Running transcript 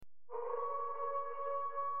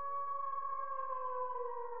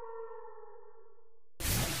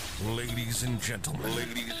Ladies and gentlemen,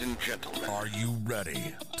 are you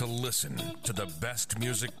ready to listen to the best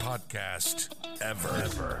music podcast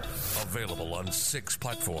ever? Available on 6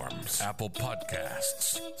 platforms: Apple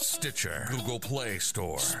Podcasts, Stitcher, Google Play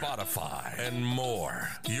Store, Spotify, and more.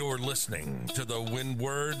 You're listening to the When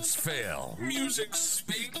Words Fail Music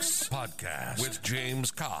Speaks podcast with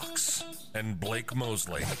James Cox and Blake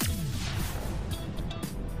Mosley.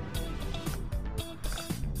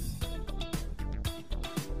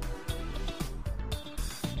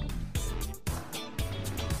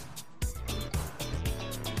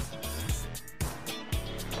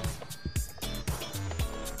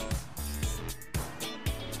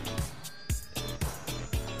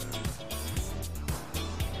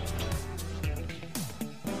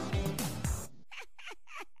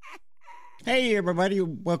 Hey everybody,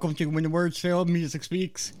 welcome to When the Words Fail Music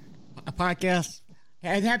Speaks, a podcast,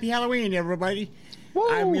 and happy Halloween everybody. Woo!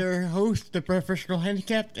 I'm your host, the Professional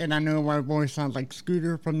Handicapped, and I know my voice sounds like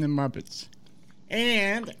Scooter from the Muppets.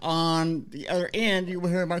 And on the other end, you will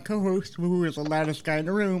hear my co-host, who is the loudest guy in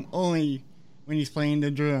the room, only when he's playing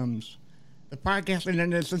the drums. The podcast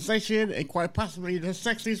internet sensation, and quite possibly the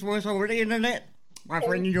sexiest voice over the internet, my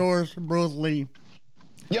friend and yours, Bruce Lee.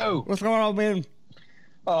 Yo! What's going on, man?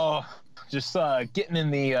 Just getting in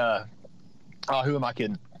the, who am I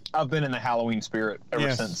kidding? I've been in the Halloween spirit ever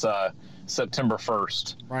since September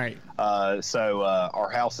 1st. Right. So our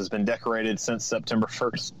house has been decorated since September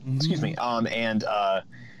 1st. Mm-hmm. Excuse me. And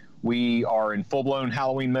we are in full-blown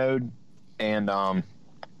Halloween mode. And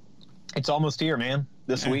it's almost here, man,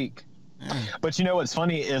 this week. But you know what's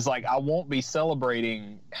funny is, like, I won't be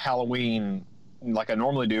celebrating Halloween like I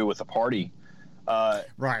normally do with a party.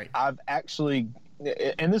 Right. I've actually...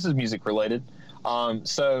 and this is music related.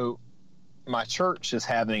 So my church is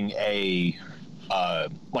having a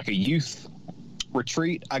youth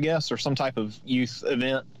retreat, I guess, or some type of youth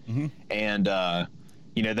event. Mm-hmm. And,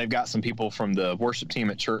 they've got some people from the worship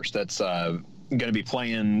team at church that's going to be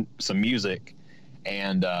playing some music.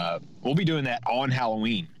 And we'll be doing that on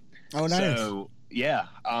Halloween. Oh, nice. So, yeah,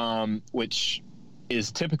 which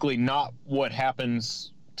is typically not what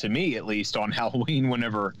happens to me, at least on Halloween,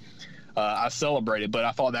 whenever I celebrate it, but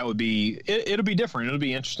I thought that would be, it'll be different. It'll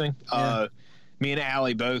be interesting. Yeah. Me and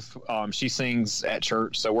Allie both, she sings at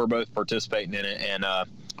church, so we're both participating in it. And,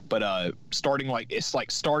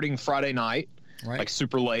 starting Friday night, right, like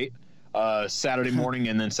super late, Saturday morning,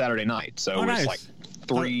 and then Saturday night. So it's like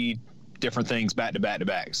 3 different things back to back to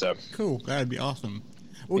back. So cool. That'd be awesome.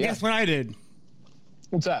 Well, guess what I did?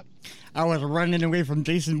 What's that? I was running away from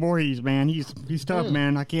Jason Voorhees, man. He's tough,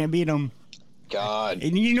 man. I can't beat him. God.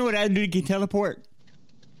 And you know what that dude can teleport?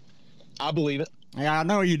 I believe it. Yeah, I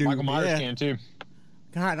know you do. Michael Myers can too.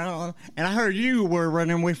 God, I don't know. And I heard you were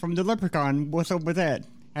running away from the Leprechaun. What's up with that?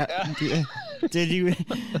 Did you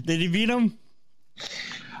beat him?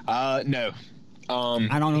 No.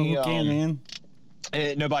 I don't know who can, man.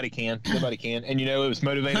 Nobody can. Nobody can. And it was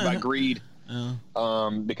motivated by greed.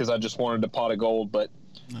 Because I just wanted a pot of gold, but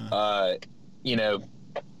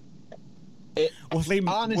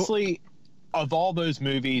honestly, of all those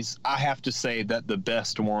movies, I have to say that the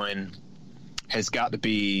best one has got to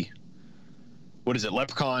be, what is it,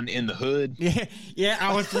 Leprechaun in the Hood? Yeah.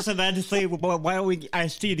 I was just about to say, well, why don't we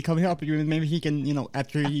ask Steve to come help you, and maybe he can,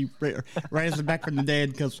 after he rises back from the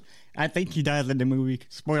dead, because I think he dies in the movie.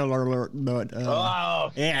 Spoiler alert, but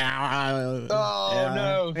no! Spoiler alert.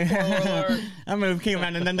 That movie came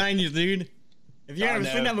out in the 90s, dude. If you haven't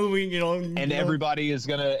seen that movie,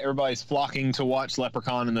 everybody's flocking to watch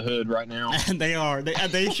Leprechaun in the Hood right now. And they are.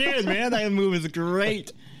 They should, man. That movie is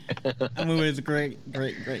great. That movie is great.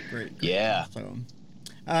 Yeah.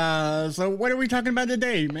 So what are we talking about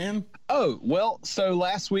today, man? Oh, well, so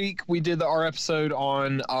last week we did our episode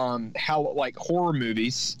on how, like, horror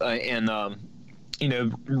movies and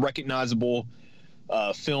recognizable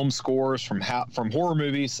film scores from horror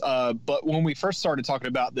movies. But when we first started talking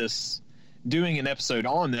about this, doing an episode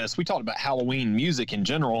on this, we talked about Halloween music in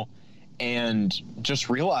general, and just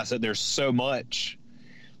realized that there's so much,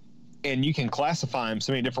 and you can classify them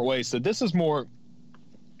so many different ways. So this is more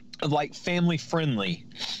of like family-friendly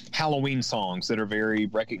Halloween songs that are very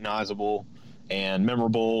recognizable and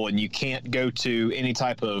memorable, and you can't go to any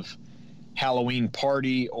type of Halloween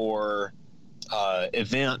party or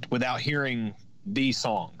event without hearing these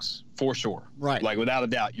songs, for sure. Right. Like, without a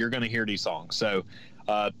doubt, you're going to hear these songs. So,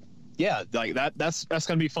 like that's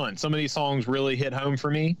going to be fun. Some of these songs really hit home for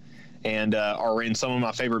me, and are in some of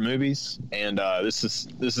my favorite movies. And this is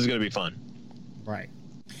going to be fun. Right.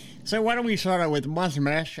 So why don't we start out with Monster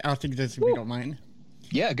Mash? I'll take this if you don't mind.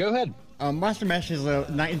 Yeah, go ahead. Monster Mash is a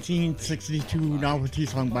 1962 novelty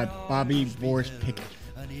song by Bobby Boris Pickett.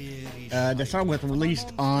 The song was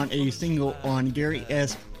released on a single on Gary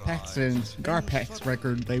S. Paxton's Garpax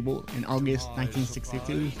record label in August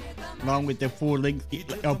 1962, along with the full-length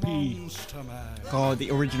LP called The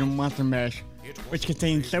Original Monster Mash, which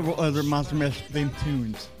contained several other Monster Mash themed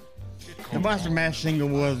tunes. The Monster Mash single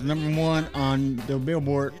was #1 on the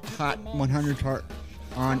Billboard Hot 100 chart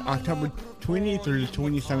on October 20th through the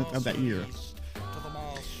 27th of that year.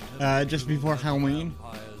 Just before Halloween,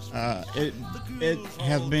 it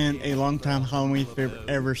has been a long-time Halloween favorite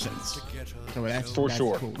ever since. So that's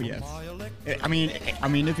sure. Cool, yes. I mean,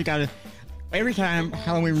 if you gotta, every time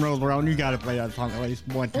Halloween rolls around, you gotta play that song at least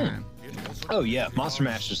one time. Oh yeah, Monster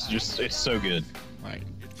Mash is just—it's so good. Right.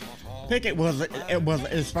 Pickett was an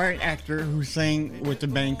aspiring actor who sang with the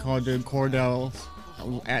band called the Cordells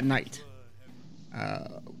at night.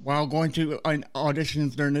 While going to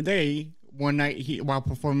auditions during the day, one night while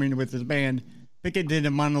performing with his band, Pickett did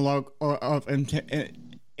a monologue of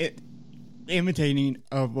imitating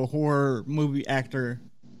of a horror movie actor,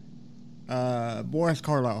 Boris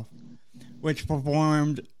Karloff, which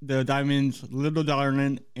performed the Diamonds' "Little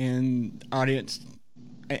Darling," and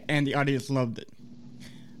the audience loved it.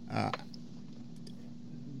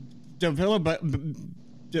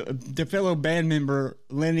 The fellow band member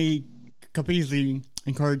Lenny Capizzi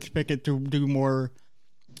encouraged Pickett to do more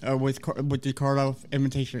with the Karloff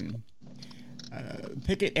imitation.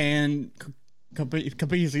 Pickett and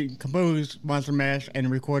Capizzi composed Monster Mash and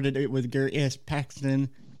recorded it with Gary S. Paxton,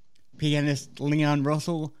 pianist Leon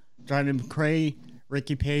Russell, Johnny McCrae,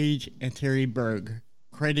 Ricky Page, and Terry Berg,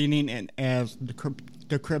 crediting it as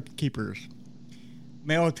the Crypt Keepers.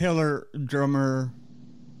 Mel Taylor, drummer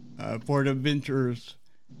for the Ventures,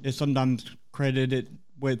 is sometimes credited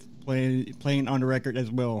with playing on the record as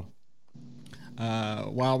well.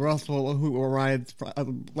 While Russell, who arrived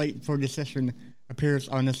late for the session, appears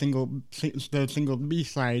on the single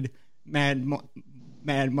B-side, Mad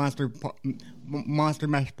Monster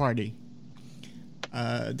Mash Party.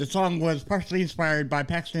 The song was partially inspired by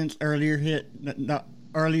Paxton's earlier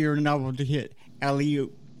novelty hit,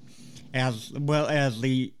 Alley-Oop, as well as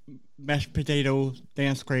the mashed potato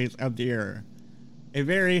dance craze of the era. A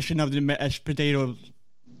variation of the mashed potatoes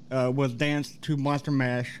was danced to Monster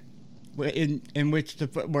Mash, in which the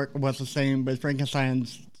footwork was the same, but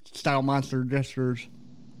Frankenstein's style monster gestures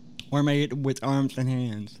were made with arms and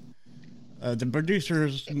hands. The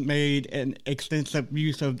producers made an extensive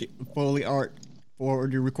use of the Foley art for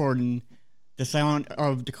the recording. The sound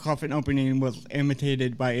of the coffin opening was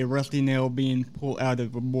imitated by a rusty nail being pulled out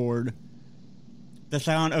of a board. The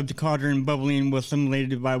sound of the cauldron bubbling was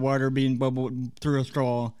simulated by water being bubbled through a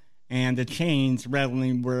straw, and the chains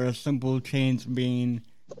rattling were simple chains being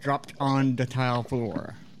dropped on the tile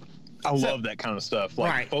floor. I love that kind of stuff.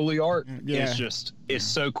 Like, right. Foley art is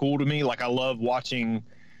so cool to me. Like, I love watching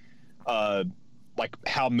like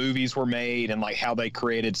how movies were made and like how they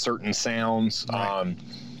created certain sounds. Right.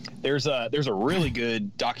 There's a really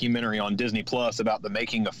good documentary on Disney Plus about the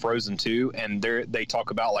making of Frozen 2, and they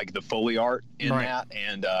talk about like the Foley art in that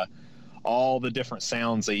and all the different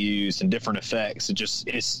sounds they used and different effects.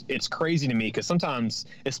 It's crazy to me because sometimes,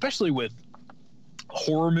 especially with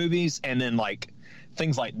horror movies and then like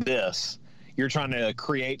things like this, you're trying to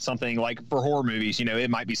create something like for horror movies, you know, it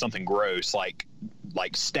might be something gross like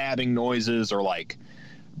stabbing noises or like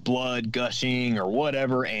blood gushing or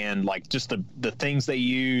whatever, and like just the things they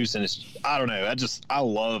use, and it's, I don't know, I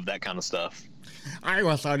love that kind of stuff. I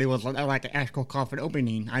always thought it was like an actual coffin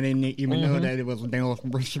opening. I didn't even know that it was a nail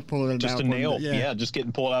pulling it just out. A nail, just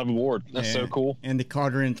getting pulled out of a board. That's so cool. And the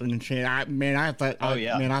cauldrons and shit. I thought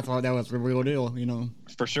that was the real deal, you know.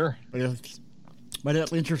 For sure. But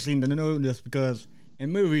it's interesting to know this because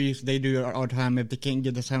in movies they do it all the time. If they can't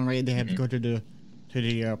get the sound right, they have to go to the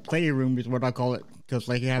playroom, is what I call it, because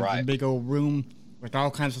like you have a big old room with all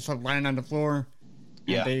kinds of stuff lying on the floor.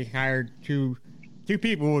 Yeah. They hired two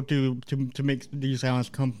people to make these sounds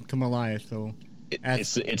come alive. So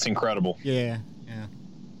it's incredible. Yeah.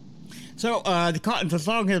 So the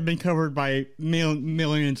song has been covered by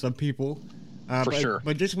millions of people. For sure.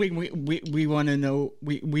 But this week we want to know,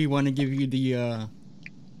 we want to give you the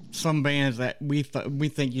some bands that we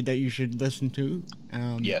think that you should listen to.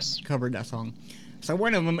 Yes. Covered that song. So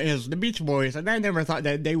one of them is the Beach Boys, and I never thought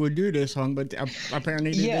that they would do this song, but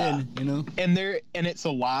apparently they did. You know. And it's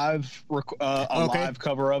a live live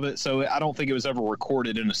cover of it, so I don't think it was ever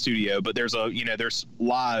recorded in a studio. But there's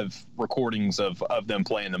live recordings of them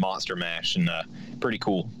playing the Monster Mash, and pretty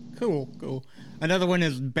cool. Cool. Another one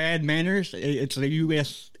is Bad Manners. It's a UK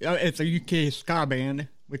ska band,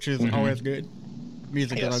 which is always good.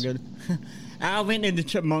 Music is all good. Alvin and the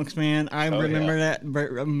Chipmunks, man. I remember that.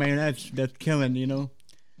 Man, that's killing, you know.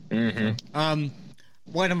 Mm-hmm.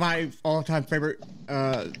 One of my all-time favorite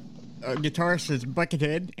guitarists is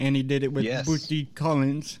Buckethead, and he did it with Bootsy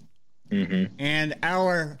Collins. Mm-hmm. And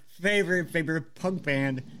our favorite punk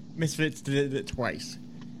band, Misfits, did it twice.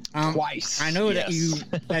 Twice. I know that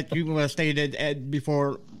you stated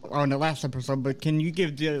before on the last episode, but can you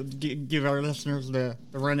give our listeners the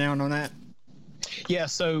rundown on that? Yeah.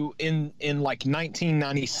 So in like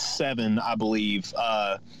 1997, I believe,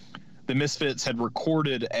 the Misfits had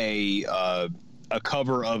recorded a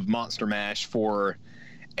cover of Monster Mash for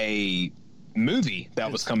a movie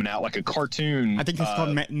that was coming out, like a cartoon. I think it's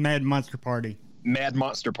called Mad Monster Party. Mad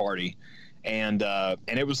Monster Party. And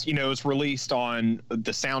it was, it was released on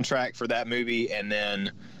the soundtrack for that movie, and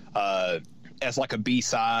then as like a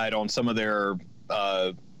B-side on some of their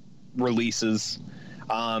releases.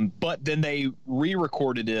 But then they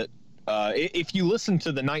re-recorded it. If you listen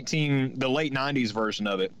to the late 90s version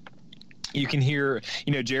of it, you can hear,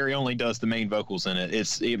 Jerry Only does the main vocals in it.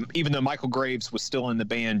 Even though Michael Graves was still in the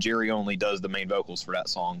band, Jerry Only does the main vocals for that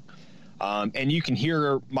song. And you can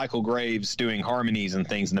hear Michael Graves doing harmonies and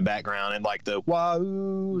things in the background, and like the wah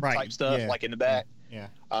type stuff, like in the back. Yeah.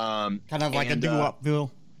 Kind of like a doo-wop feel.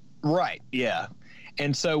 Right. Yeah.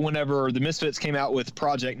 And so whenever the Misfits came out with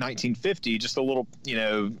Project 1950, just a little,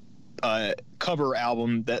 cover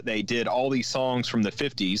album that they did all these songs from the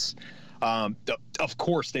 50s. Of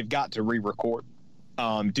course, they've got to re-record,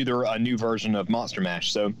 do a new version of Monster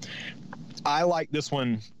Mash. So I like this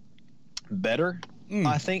one better,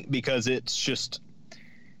 I think, because it's just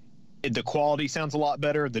the quality sounds a lot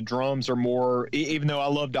better. The drums are more, even though I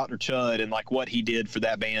love Dr. Chud and like what he did for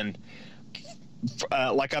that band.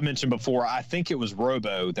 Like I mentioned before, I think it was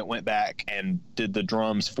Robo that went back and did the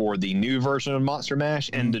drums for the new version of Monster Mash,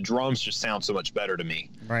 and the drums just sound so much better to me.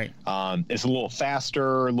 Right. It's a little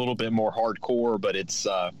faster, a little bit more hardcore, but it's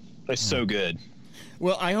so good.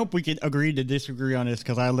 Well, I hope we can agree to disagree on this,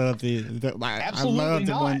 because I love Absolutely I love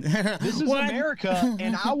not. One. This is America,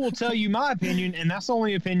 and I will tell you my opinion, and that's the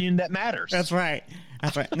only opinion that matters. That's right.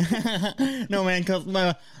 No, man, because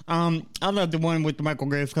I love the one with the Michael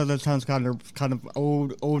Graves, because it sounds kind of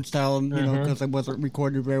old style, because it wasn't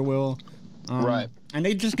recorded very well. Right. And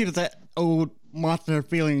they just give us that old monster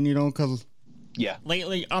feeling, because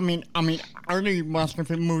lately, I mean, early monster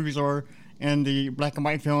movies are, and the black and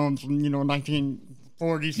white films, 1940s,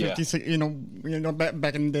 50s,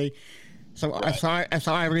 back in the day. So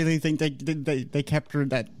I really think they captured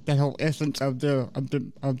that whole essence of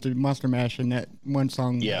the Monster Mash in that one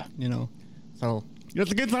song. Yeah. So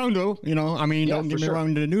it's a good song though. Don't get me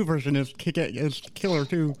wrong. The new version is killer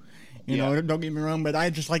too. Don't get me wrong, but I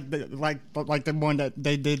just like the one that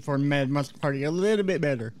they did for Mad Monster Party a little bit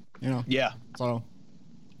better. Yeah. So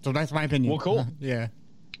that's my opinion. Well, cool. Yeah.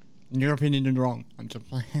 Your opinion is wrong. I'm just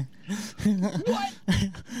playing. What?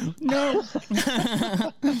 No.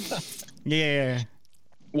 Yeah.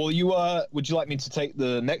 Well, would you like me to take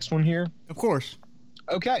the next one here? Of course.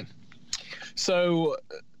 Okay. So,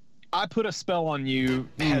 I Put a Spell on You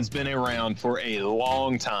has been around for a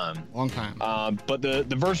long time. But the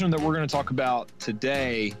version that we're going to talk about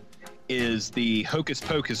today is the Hocus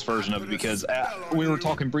Pocus version of it, because we were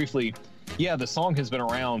talking briefly. Yeah, the song has been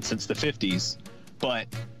around since the 50s, but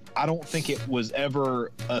I don't think it was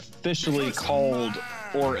ever officially called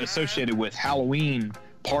or associated with Halloween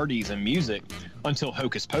parties and music until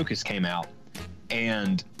Hocus Pocus came out.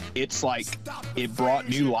 And it's like it brought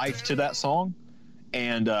new life to that song,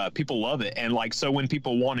 and people love it. And like, so when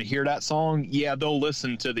people want to hear that song, they'll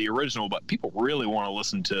listen to the original, but people really want to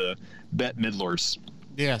listen to Bette Midler's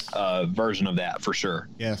version of that for sure.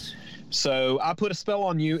 Yes. So I Put a Spell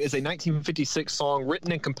on You is a 1956 song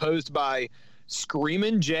written and composed by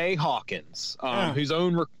Screamin' Jay Hawkins, whose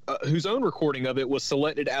own recording of it was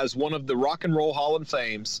selected as one of the Rock and Roll Hall of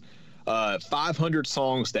Fame's 500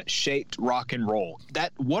 songs that shaped rock and roll.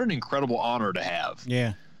 What an incredible honor to have.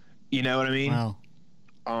 Yeah. You know what I mean? Wow.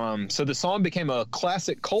 So the song became a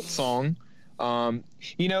classic cult song. I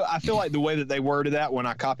feel like the way that they worded that when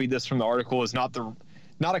I copied this from the article is not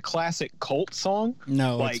a classic cult song.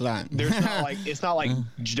 No, like, it's not. There's not like it's not like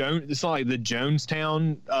it's not like the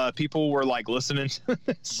Jonestown people were like listening to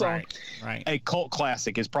this song. Right. A cult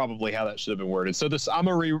classic is probably how that should have been worded. So I'm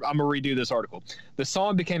gonna redo this article. The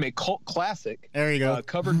song became a cult classic. There you go.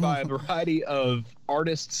 Covered by a variety of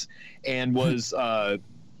artists, and was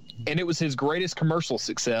and it was his greatest commercial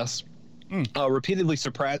success. Repeatedly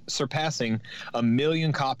surpassing 1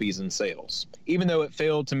 million copies in sales, even though it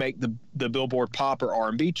failed to make the Billboard pop or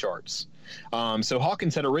R&B charts. So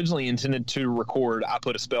Hawkins had originally intended to record I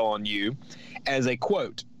Put a Spell on You as a,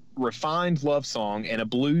 quote, refined love song and a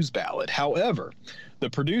blues ballad. However, the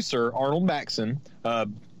producer, Arnold Maxon,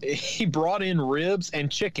 he brought in ribs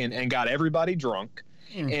and chicken and got everybody drunk.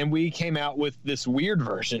 And we came out with this weird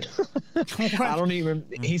version.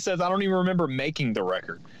 He says, I don't even remember making the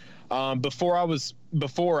record. Before I was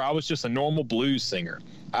just a normal blues singer.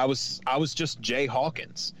 I was just Jay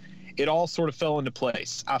Hawkins. It all sort of fell into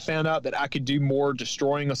place. I found out that I could do more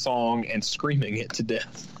destroying a song and screaming it to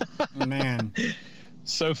death. Man.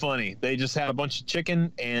 So funny. They just had a bunch of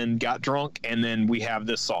chicken and got drunk, and then we have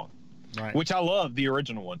this song. Right. Which I love the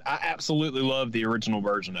original one. I absolutely love the original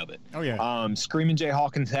version of it. Oh yeah. Screaming Jay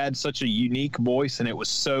Hawkins had such a unique voice, and it was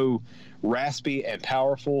so raspy and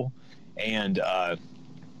powerful, and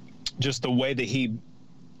just the way that he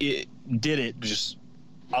did it, just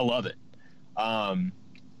I love it.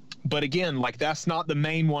 But again, like that's not the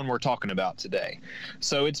main one we're talking about today.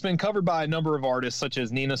 So it's been covered by a number of artists such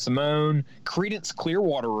as Nina Simone, Creedence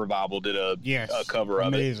Clearwater Revival did a cover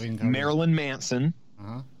of it, cover. Marilyn Manson.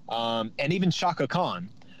 And even Chaka Khan.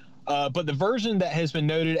 But the version that has been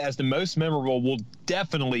noted as the most memorable will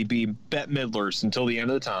definitely be Bette Midler's Until the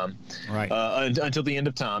End of the Time. Right. Until the End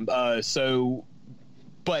of Time.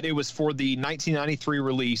 But it was for the 1993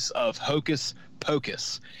 release of Hocus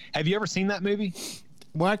Pocus. Have you ever seen that movie?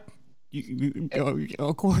 What?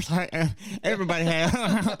 Of course, everybody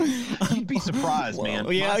has. You'd be surprised, man.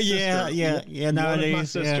 Yeah. Nowadays, one of my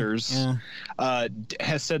sisters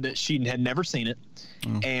has said that she had never seen it.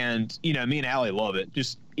 And, me and Allie love it.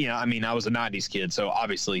 Just, I was a 90s kid, so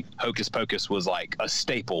obviously Hocus Pocus was like a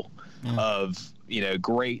staple of,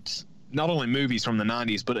 great, not only movies from the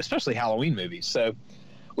 90s, but especially Halloween movies. So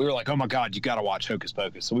we were like, oh my God, you got to watch Hocus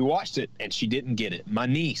Pocus. So we watched it, and she didn't get it. My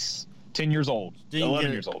niece, 10 years old,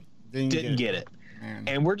 11 years old, didn't get it. Man.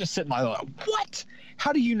 And we're just sitting there like, what?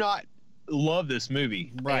 How do you not love this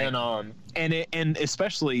movie? Right. And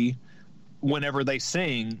especially whenever they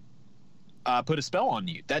sing, Put a Spell on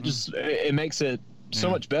You. That just it makes it so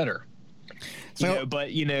much better. So,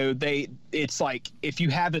 it's like if you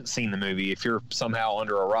haven't seen the movie, if you're somehow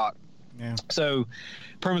under a rock. Yeah. So,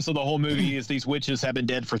 premise of the whole movie is these witches have been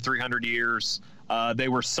dead for 300 years. They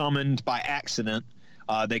were summoned by accident.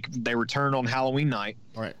 They return on Halloween night.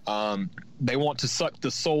 Right. They want to suck the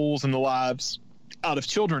souls and the lives out of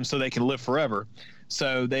children so they can live forever.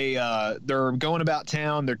 So they're going about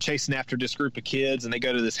town. They're chasing after this group of kids, and they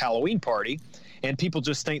go to this Halloween party, and people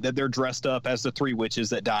just think that they're dressed up as the three witches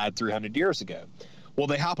that died 300 years ago. Well,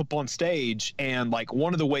 they hop up on stage, and like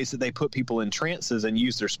one of the ways that they put people in trances and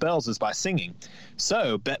use their spells is by singing.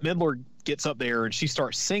 So Bette Midler gets up there, and she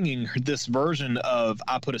starts singing this version of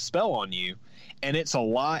I Put a Spell on You, and it's a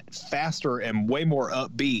lot faster and way more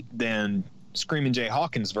upbeat than Screaming Jay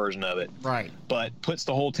Hawkins' version of it. Right. But puts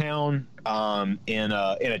the whole town in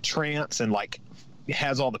a trance, and like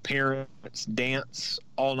has all the parents dance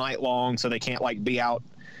all night long so they can't like be out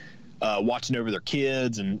watching over their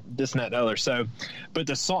kids and this and that and other. So, but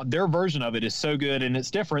the song, their version of it is so good, and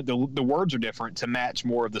it's different. The words are different to match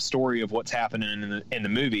more of the story of what's happening in the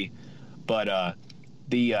movie. But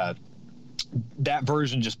that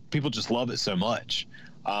version, people just love it so much,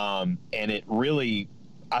 and it really,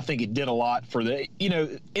 I think it did a lot for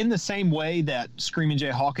in the same way that Screaming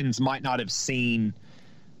Jay Hawkins might not have seen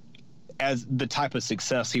as the type of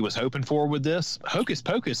success he was hoping for with this. Hocus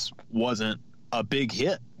Pocus wasn't a big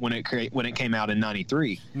hit when it came out in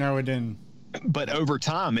 93. No, it didn't. But over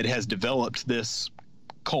time, it has developed this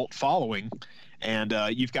cult following, and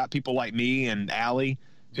you've got people like me and Allie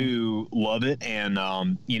who love it, and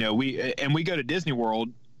we go to Disney World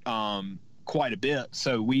quite a bit,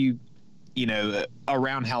 so we.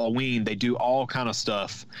 Around Halloween, they do all kind of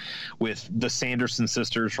stuff with the Sanderson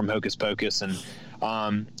sisters from Hocus Pocus. And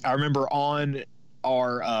I remember on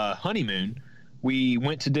our honeymoon, we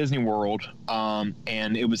went to Disney World,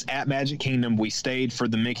 and it was at Magic Kingdom. We stayed for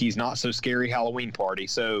the Mickey's Not So Scary Halloween party.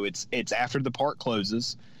 So it's after the park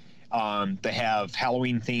closes. They have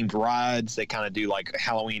Halloween themed rides. They kind of do like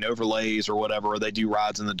Halloween overlays or whatever, or they do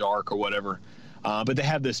rides in the dark or whatever. But they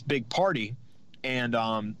have this big party. And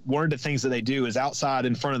one of the things that they do is outside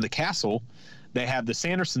in front of the castle, they have the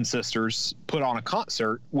Sanderson sisters put on a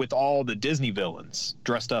concert with all the Disney villains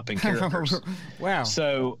dressed up in characters. Wow.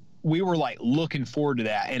 So we were like looking forward to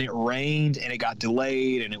that. And it rained, and it got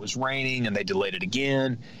delayed, and it was raining, and they delayed it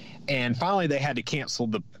again. And finally they had to cancel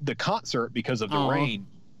the concert because of the rain.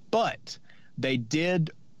 But they did,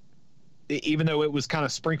 even though it was kind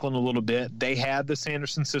of sprinkling a little bit, they had the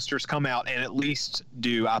Sanderson sisters come out and at least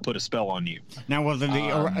do I Put a Spell on You. Now, was it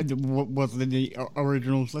the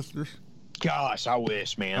original sisters? Gosh, I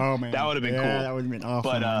wish, man. Oh, man. That would have been cool. That would have been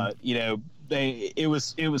awesome. But, it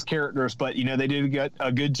was characters, but, they did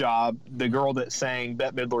a good job. The girl that sang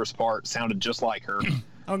Bette Midler's part sounded just like her.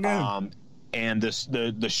 Oh, good. and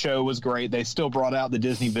the show was great. They still brought out the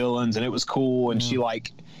Disney villains, and it was cool. And she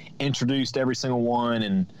like introduced every single one,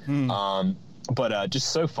 and but just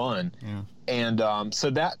so fun. Yeah. And so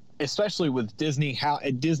that, especially with Disney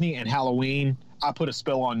and Halloween, I Put a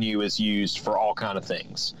Spell on You is used for all kind of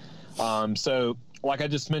things. So like I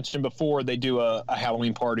just mentioned before, they do a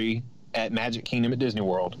Halloween party at Magic Kingdom at Disney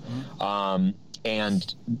World.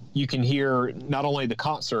 And you can hear not only the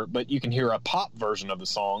concert, but you can hear a pop version of the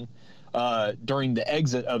song during the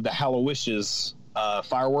exit of the Hallowishes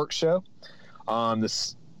fireworks show.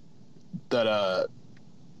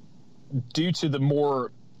 Due to the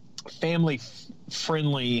more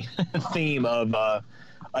family-friendly theme of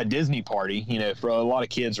a Disney party, you know, for a lot of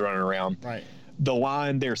kids running around. Right. The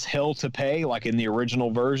line "There's hell to pay," like in the original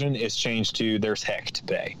version, is changed to "There's heck to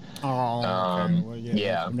pay." Oh, okay. Well,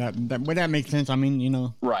 yeah. That makes sense. I mean, you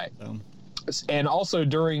know. Right. And also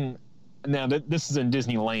during, now this is in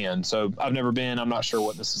Disneyland, so I've never been. I'm not sure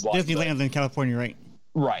what this is like. Disneyland's in California, right?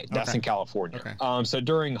 Right. That's in California. Okay. So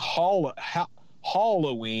during Halloween,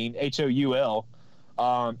 HOUL,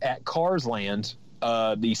 at Cars Land,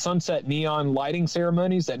 the sunset neon lighting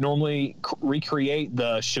ceremonies that normally recreate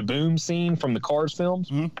the Shaboom scene from the Cars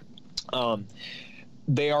films,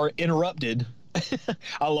 they are interrupted.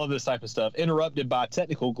 I love this type of stuff. Interrupted by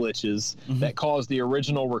technical glitches that caused the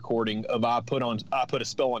original recording of I Put a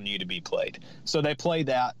Spell on You to be played. So they play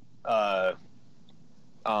that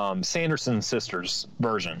Sanderson Sisters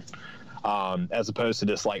version, as opposed to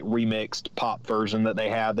this like remixed pop version that they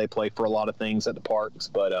have. They play for a lot of things at the parks,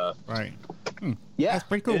 but right. Yeah, that's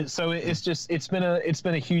pretty cool. So it's been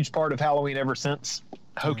a huge part of Halloween ever since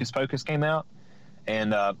Hocus Pocus came out,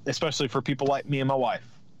 and especially for people like me and my wife.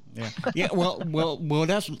 Yeah. Well.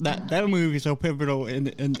 That movie is so pivotal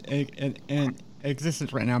in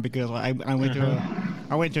existence right now because I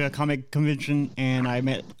went to a comic convention and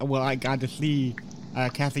I got to see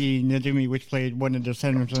Kathy Najimy, which played one of the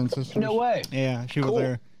Sanderson sisters. No way. Yeah, she was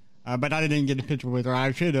there, but I didn't get a picture with her.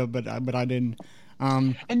 I should have, but I didn't.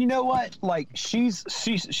 And you know what? Like she is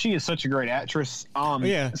such a great actress.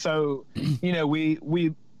 Yeah. So you know me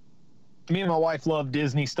and my wife love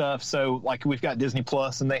Disney stuff. So like we've got Disney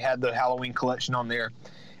Plus, and they had the Halloween collection on there,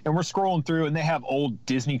 and we're scrolling through, and they have old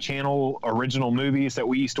Disney Channel original movies that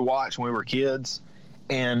we used to watch when we were kids.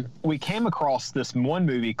 And we came across this one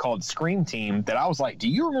movie called Scream Team that I was like, "Do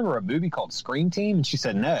you remember a movie called Scream Team?" And she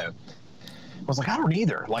said, "No." I was like, "I don't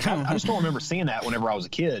either. Like I just don't remember seeing that whenever I was a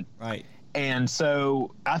kid." Right. And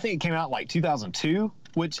so I think it came out like 2002,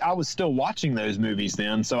 which I was still watching those movies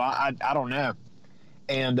then. So I don't know.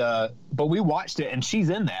 And but we watched it, and she's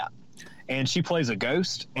in that, and she plays a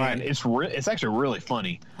ghost, and it's actually really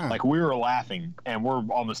funny. Like we were laughing, and we're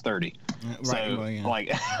almost 30. Right. So Well, yeah. like,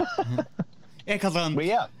 yeah, because but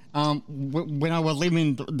yeah. When I was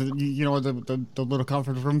leaving the little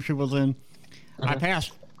conference room she was in, I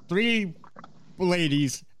passed 3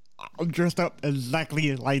 ladies dressed up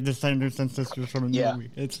exactly like the Sanderson sisters from the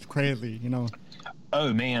movie. It's crazy, you know.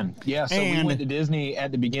 Oh man, yeah. So we went to Disney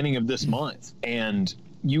at the beginning of this month, and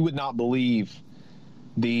you would not believe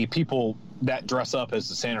the people that dress up as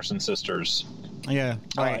the Sanderson sisters. Yeah,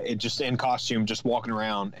 right. It just in costume, just walking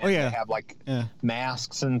around. And they have like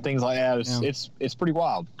masks and things like that. It's pretty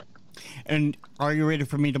wild. And are you ready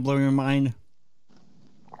for me to blow your mind?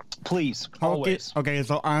 Please, always. Okay,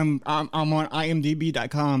 so I'm on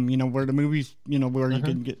IMDb.com. You know where the movies. You know where you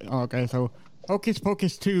can get. Okay, so Hocus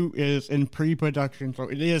Pocus 2 is in pre-production, so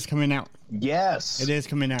it is coming out. Yes, it is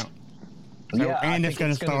coming out. So, yeah, and it's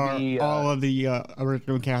going to star all of the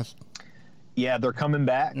original cast. Yeah, they're coming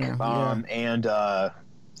back. And I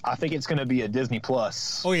think it's going to be a Disney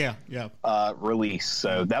Plus. Oh yeah. Release.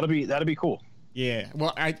 So that'll be cool. Yeah.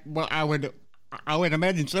 Well, I would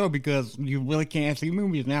imagine so because you really can't see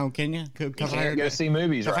movies now, can you? You can't go see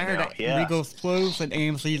movies right now. Yeah. Regal's closed and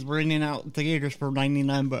AMC's renting out theaters for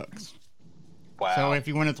 $99. Wow. So if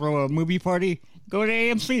you want to throw a movie party, go to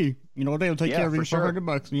AMC. You know, they'll take care of you for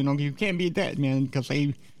 $100. You know, you can't beat that, man, because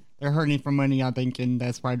they're hurting for money, I think, and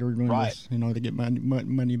that's why they're doing this, you know, to get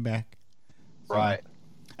money back. So, right.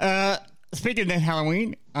 Speaking of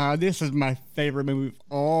Halloween, this is my favorite movie of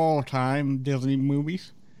all time, Disney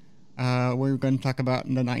movies. We're going to talk about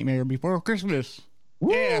The Nightmare Before Christmas.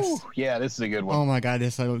 Woo! Yes. Yeah, this is a good one. Oh my God,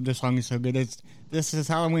 this song is so good. This is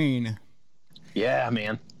Halloween. Yeah,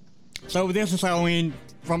 man. So this is Halloween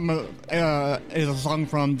is a song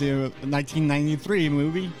from the 1993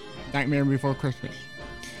 movie Nightmare Before Christmas,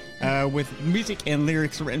 with music and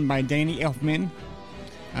lyrics written by Danny Elfman.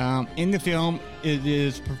 In the film, it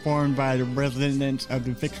is performed by the residents of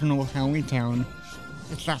the fictional Halloween town.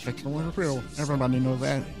 It's not fictional, it's real. Everybody knows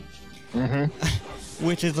that.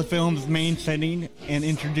 which is the film's main setting and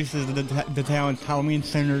introduces the town's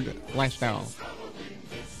Halloween-centered lifestyle.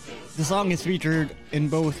 The song is featured in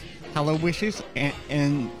both Hollow Wishes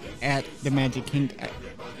and at the Magic Kingdom.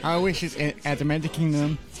 Hollow Wishes at the Magic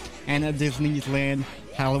Kingdom and at Disneyland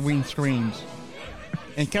Halloween Screams.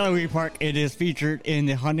 In Calorie Park, it is featured in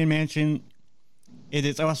the Haunted Mansion. It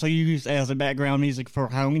is also used as the background music for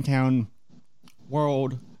Halloween Town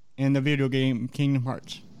World and the video game Kingdom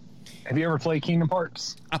Hearts. Have you ever played Kingdom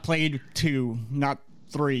Hearts? I played 2, not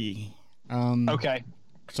 3. Okay.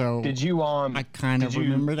 So did you I kind of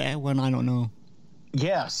remember that one. I don't know.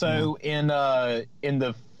 Yeah. So in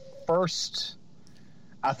the first,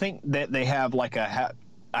 I think that they have like a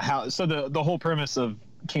house. So the whole premise of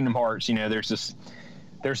Kingdom Hearts, you know, there's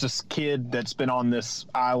this kid that's been on this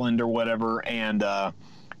island or whatever, and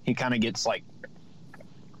he kind of gets like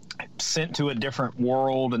sent to a different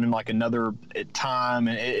world and in like another time,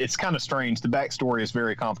 and it's kind of strange. The backstory is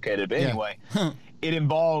very complicated, but anyway, it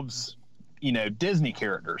involves, you know, Disney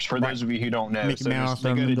characters. For those of you who don't know, Mickey Mouse,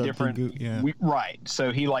 they go to different. Right.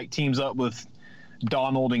 So he like teams up with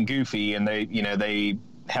Donald and Goofy, and they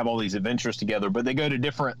have all these adventures together, but they go to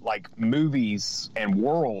different like movies and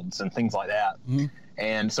worlds and things like that. Mm-hmm.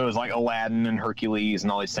 And so it's like Aladdin and Hercules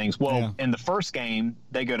and all these things. Well, in the first game,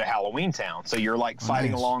 they go to Halloween Town. So you're like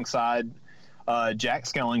fighting alongside Jack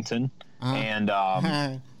Skellington. And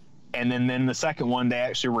then the second one, they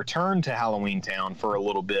actually return to Halloween Town for a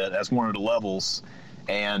little bit as one of the levels.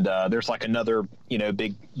 And there's like another, you know,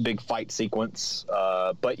 big fight sequence.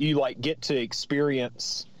 But you like get to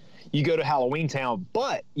experience, you go to Halloween Town,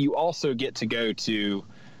 but you also get to go to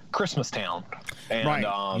Christmas Town. And,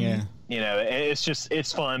 you know,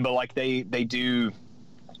 it's fun, but like they do,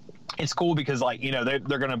 it's cool because like, you know,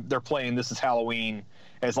 they're playing This Is Halloween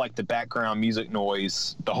as like the background music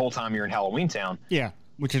noise the whole time you're in Halloween Town. Yeah,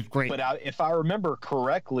 which is great. But if I remember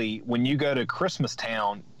correctly, when you go to Christmas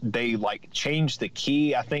Town, they like change the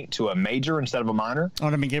key, I think, to a major instead of a minor. Oh,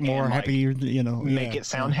 to make it more happy, you know. Make it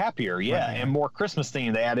sound happier, right. And more Christmas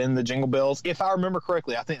themed. They add in the Jingle Bells. If I remember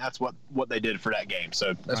correctly, I think that's what they did for that game.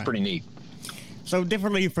 So that's pretty neat. So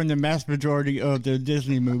differently from the vast majority of the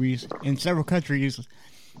Disney movies, in several countries,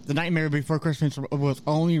 The Nightmare Before Christmas was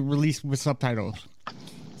only released with subtitles,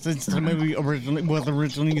 since the movie was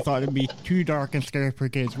originally thought to be too dark and scary for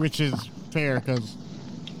kids, which is fair because,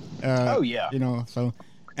 you know, so.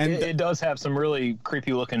 And it does have some really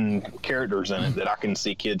creepy looking characters in it that I can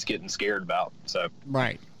see kids getting scared about. So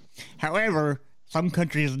right. However, some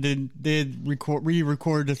countries did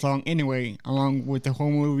re-record the song anyway, along with the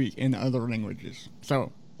whole movie in other languages.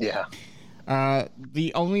 So yeah,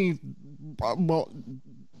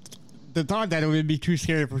 the thought that it would be too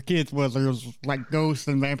scary for kids was there was like ghosts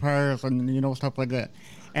and vampires and, you know, stuff like that.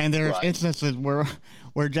 And there's instances where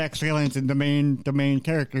Jack Skellington, the main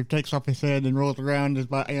character, takes off his head and rolls around his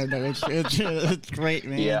body. It's great,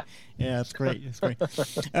 man. Yeah, it's great. It's great.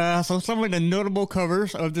 So some of the notable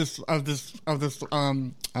covers of this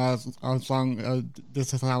song,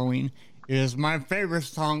 "This Is Halloween," is my favorite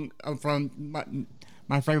song from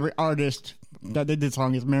my favorite artist that did this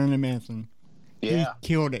song is Marilyn Manson. Yeah, he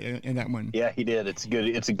killed it in that one. Yeah, he did. It's good.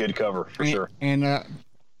 It's a good cover for sure.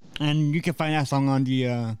 And you can find that song on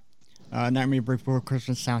the Nightmare Before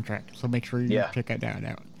Christmas soundtrack. So make sure you check that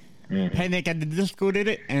out. Mm-hmm. Panic at the Disco did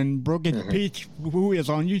it, and Broken Peach, who is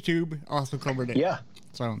on YouTube, also covered it. Yeah.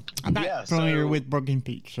 So I'm not familiar with Broken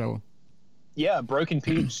Peach. So yeah, Broken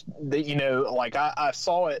Peach. You know, like I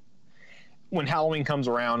saw it when Halloween comes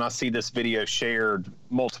around. I see this video shared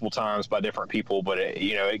multiple times by different people, but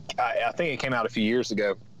I think it came out a few years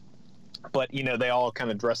ago. But you know, they all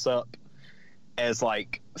kind of dress up as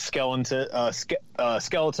like skeletons,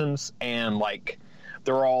 and like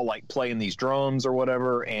they're all like playing these drums or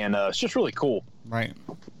whatever, and it's just really cool. Right.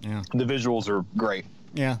 Yeah. The visuals are great.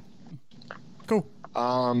 Yeah. Cool.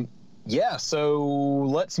 Yeah. So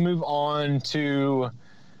let's move on to.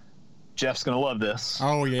 Jeff's gonna love this.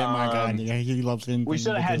 Oh yeah, my God! Yeah, he loves it. We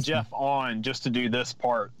should have had Jeff on just to do this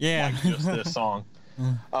part. Yeah, like just this song.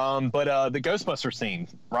 But the Ghostbusters theme,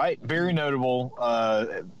 right? Very notable.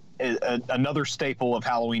 Another staple of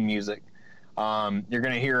Halloween music. You're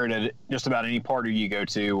going to hear it at just about any party you go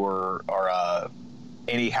to, or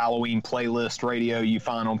any Halloween playlist radio you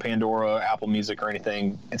find on Pandora, Apple Music, or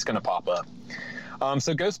anything. It's going to pop up.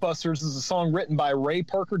 So Ghostbusters is a song written by Ray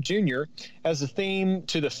Parker Jr. as a theme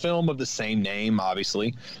to the film of the same name,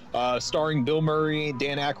 obviously, starring Bill Murray,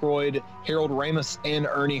 Dan Aykroyd, Harold Ramis, and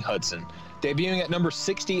Ernie Hudson. Debuting at number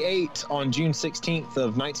 68 on June 16th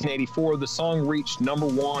of 1984, the song reached number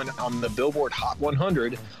 1 on the Billboard Hot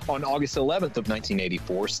 100 on August 11th of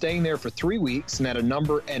 1984, staying there for 3 weeks and at a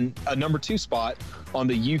number 2 spot on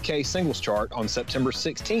the UK singles chart on September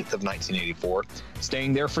 16th of 1984,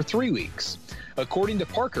 staying there for 3 weeks. According to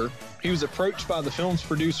Parker, he was approached by the film's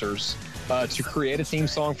producers to create a theme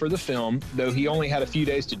song for the film, though he only had a few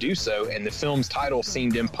days to do so, and the film's title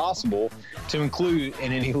seemed impossible to include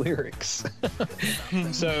in any lyrics.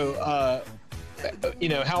 So,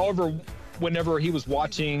 however, whenever he was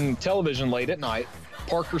watching television late at night,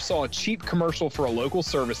 Parker saw a cheap commercial for a local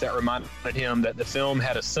service that reminded him that the film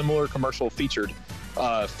had a similar commercial featured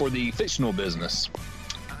for the fictional business.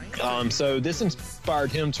 So this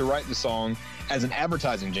inspired him to write the song as an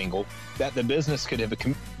advertising jingle that the business could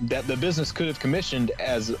have commissioned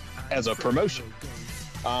as a promotion.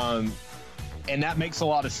 And that makes a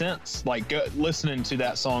lot of sense. Like listening to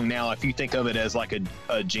that song now, if you think of it as like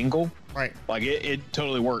a jingle, right? Like it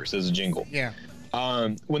totally works as a jingle. Yeah.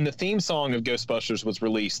 When the theme song of Ghostbusters was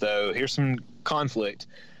released, though, here's some conflict.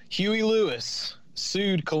 Huey Lewis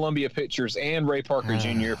sued Columbia Pictures and Ray Parker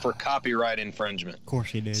Jr. for copyright infringement. Of course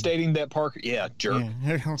he did. Stating that Parker, jerk.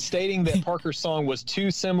 Yeah. Stating that Parker's song was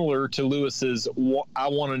too similar to Lewis's "I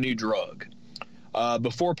Want a New Drug."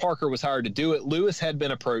 Before Parker was hired to do it, Lewis had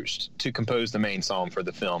been approached to compose the main song for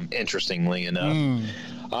the film. Interestingly enough,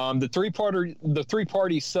 the three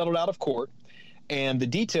parties settled out of court, and the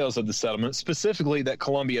details of the settlement, specifically that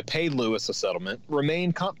Columbia paid Lewis a settlement,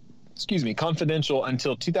 remained confidential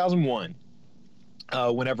until 2001.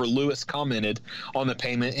 Whenever Lewis commented on the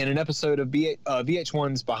payment in an episode of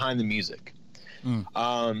VH1's Behind the Music.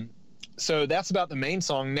 So that's about the main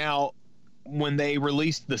song. Now, when they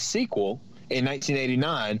released the sequel in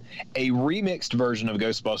 1989, a remixed version of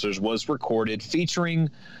Ghostbusters was recorded featuring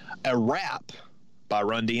a rap by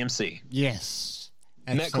Run DMC. Yes.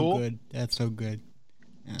 Isn't that cool? Good. That's so good.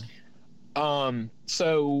 Yeah.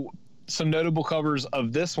 So some notable covers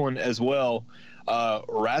of this one as well.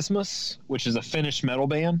 Rasmus, which is a Finnish metal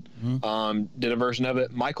band, did a version of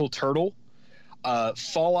it. Michael Turtle,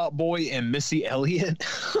 Fall Out Boy, and Missy Elliott.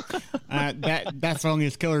 That song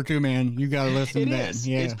is killer too, man. You gotta listen to that. Is.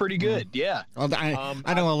 Yeah. It's pretty good. Yeah.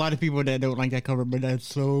 I know a lot of people that don't like that cover, but that's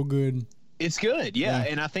so good. It's good. Yeah.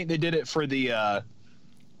 And I think they did it for the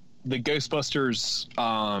Ghostbusters,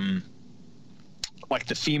 like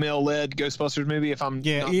the female-led Ghostbusters movie, if I'm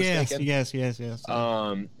not mistaken. Yes.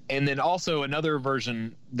 And then also another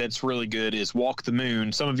version that's really good is Walk the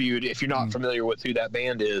Moon. Some of you, if you're not familiar with who that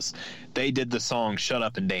band is, they did the song Shut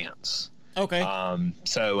Up and Dance. Okay.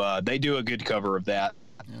 So they do a good cover of that.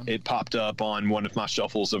 Yeah. It popped up on one of my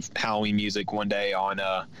shuffles of Halloween music one day on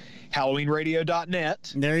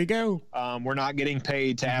HalloweenRadio.net. There you go. We're not getting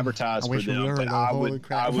paid to advertise for them, but I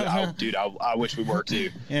wish we were too.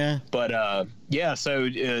 Yeah. But so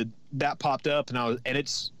that popped up, and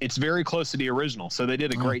it's very close to the original, so they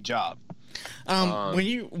did a great job. When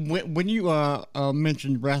you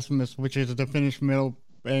mentioned Rasmus, which is the Finnish metal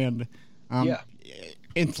band,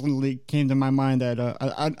 instantly came to my mind that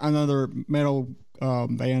another metal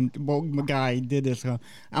band guy did this.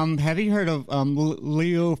 Have you heard of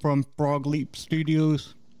Leo from Frog Leap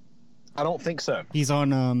Studios? I don't think so. He's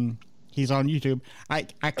on YouTube. I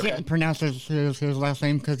can't pronounce his last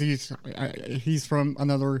name because he's from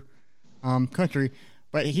another country,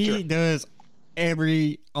 but he does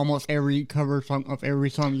almost every cover song of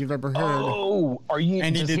every song you've ever heard. Oh,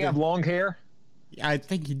 does he have long hair? I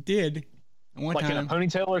think he did. One time. In a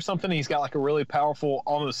ponytail or something? He's got like a really powerful,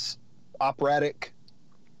 almost operatic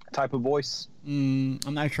type of voice. I'm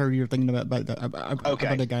not sure you're thinking about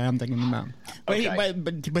the guy I'm thinking about.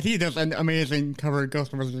 But he does an amazing cover of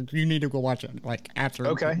Ghostbusters. You need to go watch it. Like after.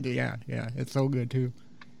 Okay. Yeah, it's so good too.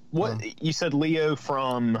 What you said, Leo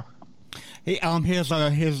from? His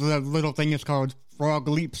little thing is called Frog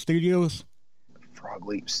Leap Studios. Frog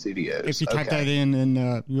Leap Studios. If you type that in,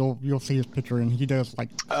 and you'll see his picture, and he does like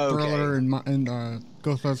Thriller and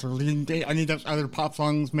Ghostbusters. And he does other pop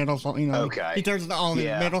songs, metal songs. He does all the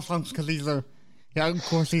metal songs because he's a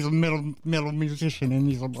metal musician, and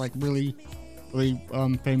he's like really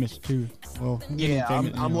famous too. Well,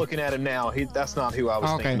 I'm looking at him now. That's not who I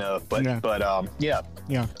was thinking of, but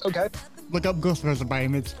okay. Look up Ghostbusters by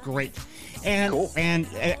him. It's great. And cool. and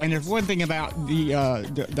there's one thing about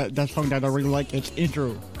that song that I really like. It's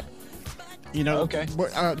intro.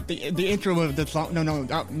 The intro of the song. No,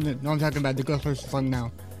 I'm talking about the Ghostbusters song now.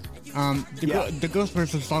 The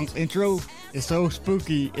Ghostbusters song's intro is so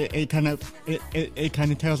spooky. It kind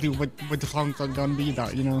of tells you what the song's gonna be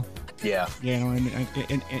about. Yeah.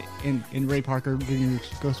 In Ray Parker Jr.'s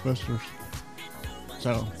Ghostbusters.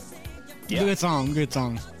 So. Yeah. Good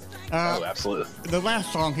song. Oh, absolutely. The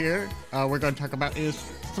last song here we're going to talk about is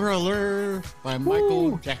Thriller by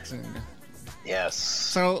Michael Jackson. Yes.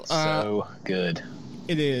 So good.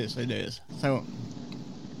 It is. So,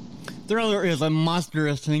 Thriller is a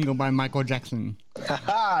monstrous single by Michael Jackson.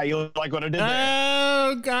 Haha, you like what I did there?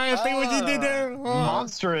 Oh, guys, see what you did there? Oh.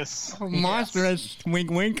 Monstrous. Monstrous. Yes.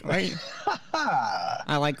 Wink, wink, right?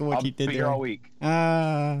 I like what you did I'll be there. here all week.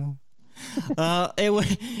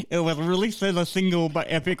 It was released as a single by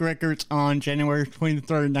Epic Records on January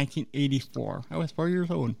 23rd, 1984. I was 4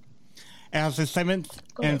 years old. As the seventh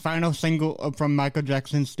and final single from Michael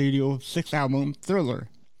Jackson's Studio 6 album, Thriller.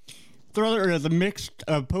 Thriller is a mix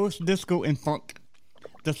of post-disco and funk.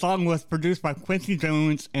 The song was produced by Quincy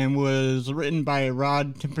Jones and was written by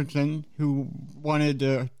Rod Temperton, who wanted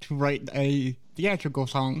to write a theatrical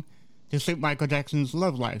song to suit Michael Jackson's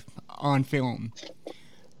love life on film.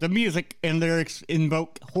 The music and lyrics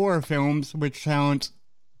invoke horror films, with sound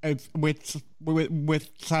effects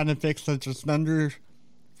such as thunder,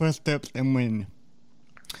 footsteps, and wind.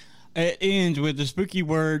 It ends with the spooky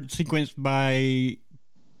word sequence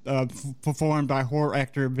performed by horror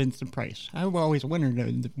actor Vincent Price. I've always wondered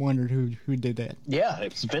who did that. Yeah,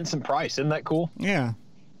 it's Vincent Price. Isn't that cool? Yeah.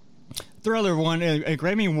 Thriller won a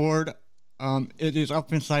Grammy Award. It is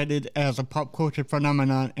often cited as a pop culture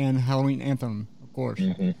phenomenon and Halloween anthem, of course.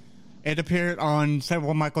 Mm-hmm. It appeared on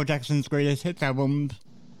several Michael Jackson's greatest hits albums,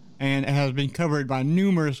 and it has been covered by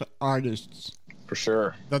numerous artists. For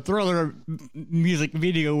sure. The Thriller music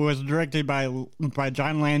video was directed by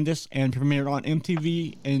John Landis and premiered on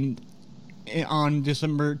MTV on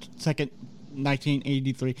December 2nd,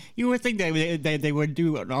 1983. You would think they would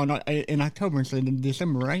do it in October instead of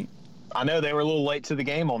December, right? I know they were a little late to the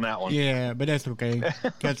game on that one. Yeah, but that's okay.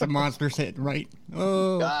 Because the monster's hit, right?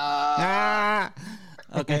 Oh.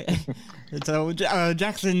 Okay. So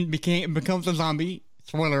Jackson becomes a zombie.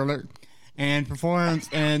 Spoiler alert. And performs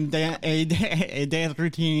a dance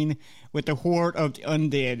routine with the horde of the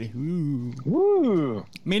undead. Ooh. Woo.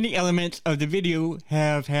 Many elements of the video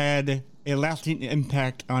have had a lasting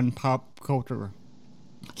impact on pop culture,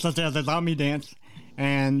 such as the zombie dance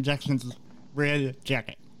and Jackson's red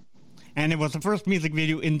jacket. And it was the first music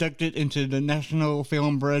video inducted into the National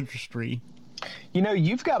Film Registry. You know,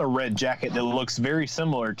 you've got a red jacket that looks very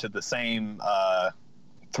similar to the same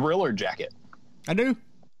Thriller jacket. I do?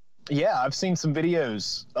 Yeah, I've seen some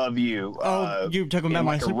videos of you. You're talking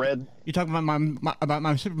about You're talking about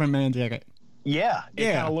my Superman jacket. Yeah,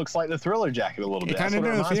 it kind of looks like the Thriller jacket a little bit. It kind of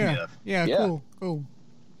does. Yeah, cool.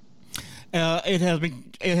 It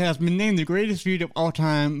has been named the greatest video of all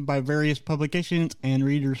time by various publications and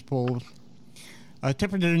readers' polls.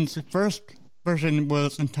 Temperton's first version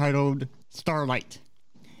was entitled "Starlight,"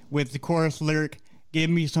 with the chorus lyric "Give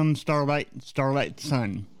me some starlight, starlight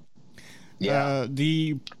sun." Yeah.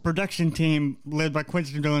 The production team, led by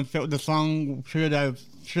Quincy Jones, felt the song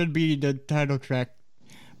should be the title track,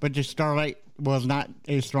 but the Starlight was not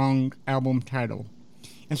a strong album title.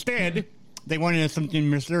 Instead, they wanted something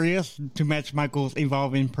mysterious to match Michael's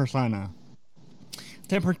evolving persona.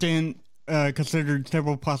 Temperton considered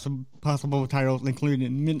several possible titles,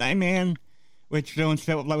 including Midnight Man, which Jones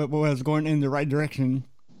felt like it was going in the right direction.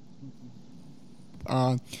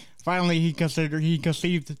 Finally, he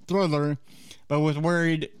conceived Thriller, but was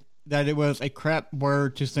worried that it was a crap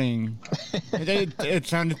word to sing. It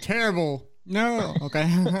sounded terrible. No, okay.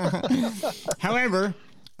 However,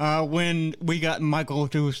 when we got Michael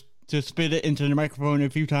to spit it into the microphone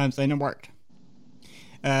a few times, then it worked.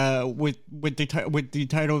 With the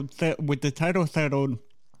title settled,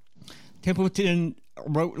 Templeton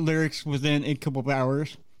wrote lyrics within a couple of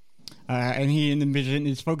hours. And he envisioned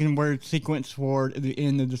a spoken word sequence for the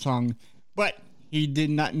end of the song, but he did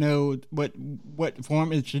not know what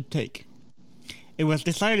form it should take. It was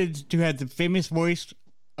decided to have the famous voice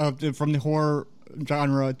from the horror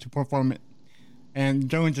genre to perform it, and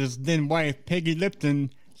Jones's then wife Peggy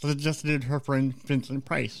Lipton suggested her friend Vincent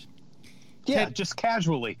Price. Yeah, just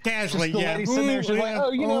casually. Just the lady sitting there, she's like,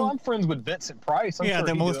 I'm friends with Vincent Price. I'm sure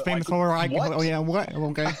the most famous horror icon. What? Oh, yeah, what?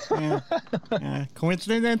 Okay. Yeah.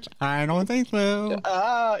 Coincidence? I don't think so.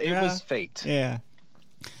 It was fate. Yeah.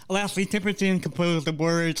 Lastly, Temperton composed the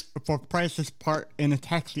words for Price's part in a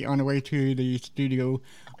taxi on the way to the studio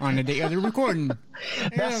on the day of the recording.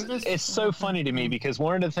 It's so funny to me because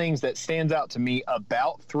one of the things that stands out to me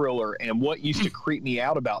about Thriller and what used to creep me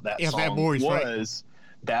out about that song that voice, was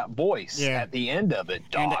that voice at the end of it.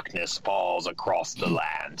 Darkness falls across the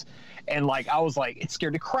land. And I was like, it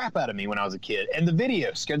scared the crap out of me when I was a kid. And the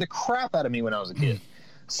video scared the crap out of me when I was a kid.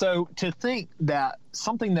 So to think that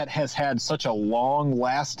something that has had such a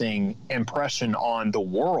long-lasting impression on the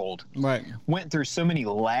world went through so many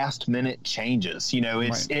last-minute changes.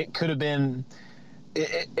 It could have been.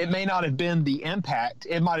 It may not have been the impact.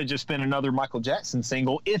 It might have just been another Michael Jackson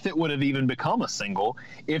single, if it would have even become a single.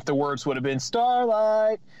 If the words would have been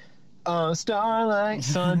 "Starlight, Starlight,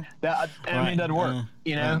 Sun," that it doesn't work.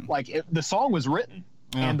 The song was written.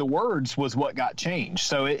 Yeah. And the words was what got changed.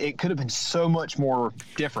 So it could have been so much more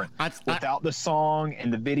different without the song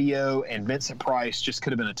and the video, and Vincent Price just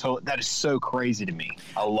could have been a total. That is so crazy to me.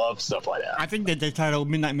 I love stuff like that. I think that the title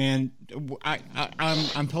Midnight Man,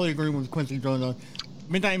 I'm totally agreeing with Quincy Jones.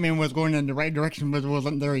 Midnight Man was going in the right direction, but it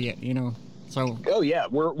wasn't there yet, So. Oh yeah,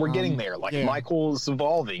 we're getting there. Michael's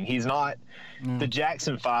evolving. He's not the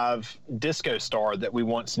Jackson 5 disco star that we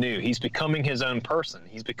once knew. He's becoming his own person.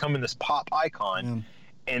 He's becoming this pop icon. Yeah.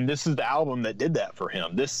 And this is the album that did that for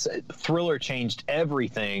him. This Thriller changed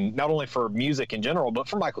everything, not only for music in general, but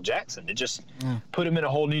for Michael Jackson. It just put him in a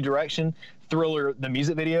whole new direction. Thriller, the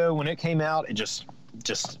music video, when it came out, it just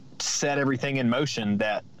set everything in motion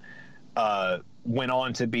that went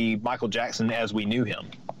on to be Michael Jackson as we knew him.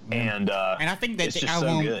 And I think that the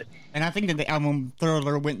album, so good. And I think that the album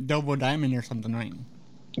Thriller went double diamond or something, right?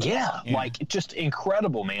 Yeah, just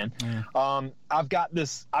incredible, man. Yeah. I've got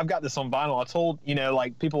this on vinyl. I told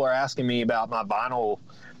people are asking me about my vinyl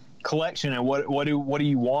collection and what do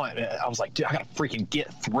you want? I was like, dude, I gotta freaking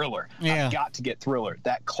get Thriller. Yeah. I've got to get Thriller.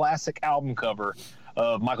 That classic album cover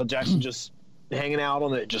of Michael Jackson just hanging out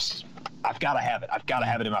on it. I've got to have it. I've got to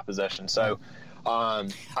have it in my possession. So I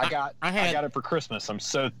got it for Christmas. I'm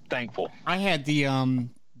so thankful. I had the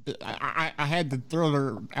I had the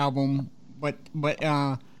Thriller album. But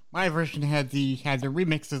my version had the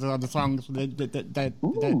remixes of the songs that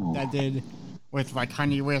did with like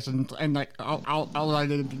Kanye West and like all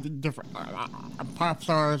the different pop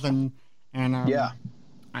stars and I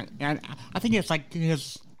think it's like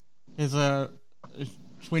his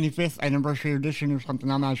 25th anniversary edition or something.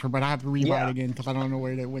 I'm not sure, but I have to rebuy it again because I don't know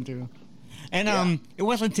where they went to. And it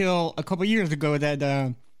wasn't until a couple years ago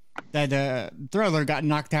that Thriller got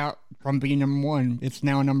knocked out from being number one. It's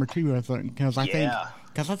now number two, I think. Because I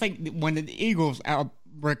think when the Eagles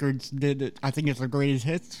records did it, I think it's the greatest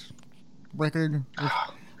hits record,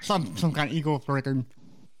 some kind of Eagles record.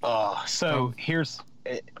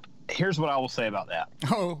 Here's what I will say about that.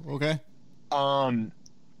 Oh, okay.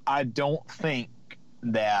 I don't think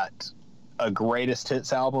that a greatest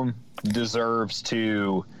hits album deserves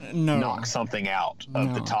to knock something out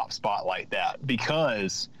of the top spot like that,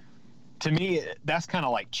 because to me that's kind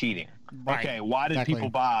of like cheating. Right. Okay, why did people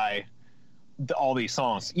buy all these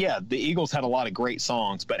songs? Yeah, the Eagles had a lot of great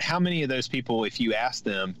songs, but how many of those people, if you ask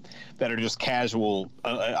them, that are just casual,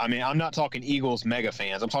 I'm not talking Eagles mega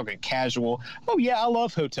fans, I'm talking casual, oh yeah, I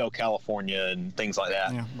love Hotel California and things like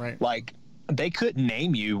that. Yeah, right. Like, they couldn't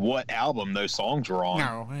name you what album those songs were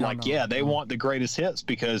on. They want the greatest hits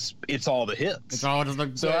because it's all the hits. It's all I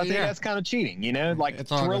think that's kind of cheating, Like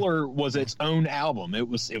Thriller was its own album. It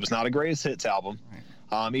was not a greatest hits album.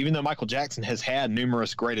 Right. Even though Michael Jackson has had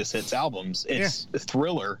numerous greatest hits albums,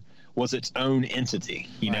 Thriller was its own entity,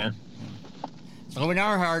 know. So in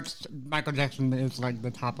our hearts, Michael Jackson is like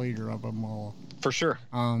the top leader of them all. For sure.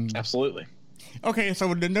 Absolutely. Okay,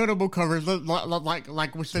 so the notable covers,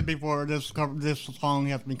 like we said before, this song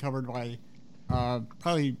has been covered by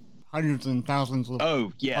probably hundreds and thousands of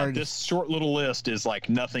artists. This short little list is like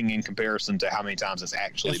nothing in comparison to how many times it's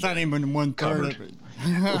actually not even 1/3 of it.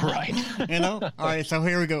 Right. All right, so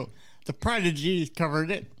here we go. The Prodigy covered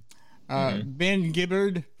it. Ben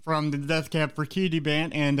Gibbard from the Death Cab for Cutie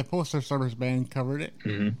band and the Postal Service band covered it.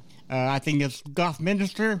 Mm-hmm. I think it's Goth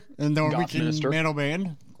Minister and the Norwegian metal band,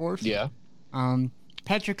 of course. Yeah.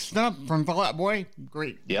 Patrick Stump from Fall Out Boy,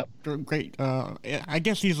 great. Yep. Great. I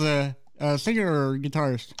guess he's a singer or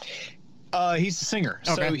guitarist. He's a singer.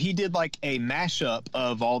 Okay. So he did like a mashup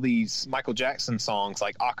of all these Michael Jackson songs,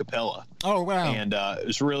 like a cappella. Oh, wow. And it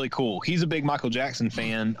was really cool. He's a big Michael Jackson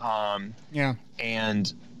fan.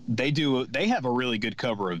 And they have a really good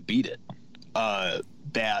cover of Beat It.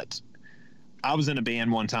 That I was in a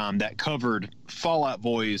band one time that covered Fall Out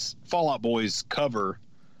Boy's cover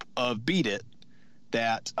of Beat It.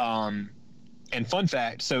 That and fun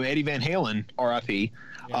fact, so Eddie Van Halen, R.I.P.,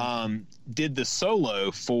 did the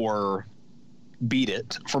solo for Beat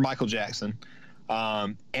It for Michael Jackson.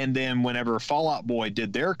 And then whenever Fall Out Boy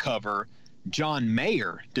did their cover, John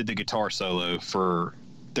Mayer did the guitar solo for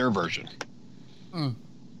their version.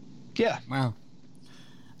 Yeah. Wow.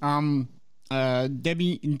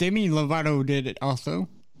 Demi Lovato did it also.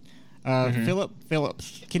 Philip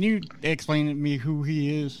Phillips. Can you explain to me who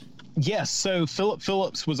he is? Yes. So Philip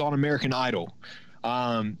Phillips was on American Idol.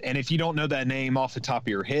 And if you don't know that name off the top of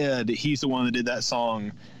your head, he's the one that did that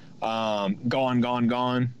song, Gone, Gone,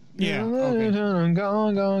 Gone. Yeah. Okay.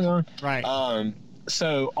 Gone. Right.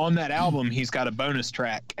 So on that album, he's got a bonus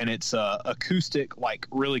track, and it's a acoustic, like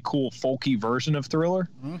really cool folky version of Thriller.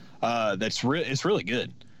 Mm-hmm. It's really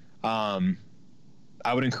good.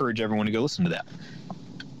 I would encourage everyone to go listen to that.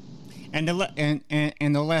 And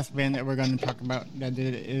the last band that we're going to talk about that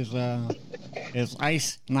did it is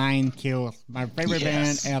Ice Nine Kills, my favorite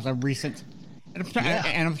band as of recent.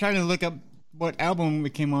 And I'm trying to look up what album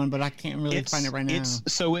it came on, but I can't really find it right now.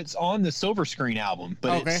 It's on the Silver Screen album,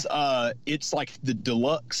 but it's like the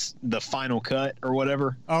deluxe, the final cut or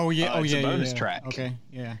whatever. It's a bonus track. Okay,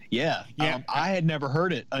 yeah. I had never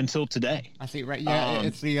heard it until today. I see, right? Yeah,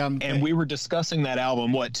 it's the and we were discussing that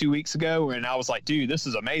album 2 weeks ago, and I was like, dude, this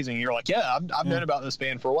is amazing. And you're like, yeah, I've known about this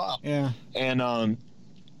band for a while. Yeah, and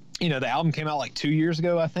the album came out like 2 years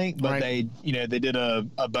ago, I think, but they did a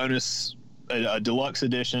bonus, a deluxe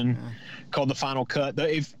edition. Yeah. Called The Final Cut.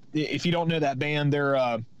 If you don't know that band, they're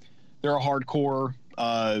a hardcore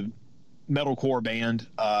metalcore band,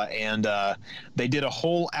 and they did a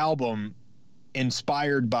whole album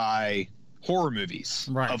inspired by horror movies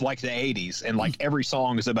of like the 80s, and like every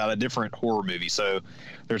song is about a different horror movie. So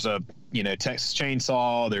there's a Texas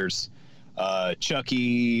Chainsaw, there's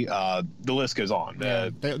Chucky, the list goes on.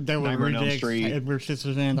 There were Redux, Edward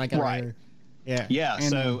Scissorhands, like right. Yeah.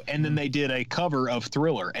 And then they did a cover of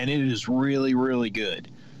Thriller, and it is really, really good.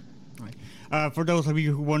 Right. For those of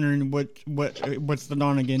you who are wondering what's the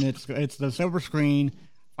on again, it's the Silver Screen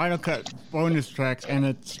Final Cut bonus tracks, and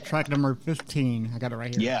it's track number 15. I got it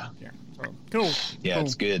right here. Yeah. So, cool. Yeah, cool.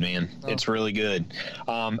 It's good, man. It's really good.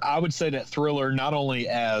 I would say that Thriller, not only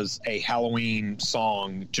as a Halloween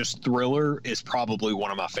song, just Thriller is probably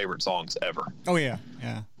one of my favorite songs ever. Oh, yeah.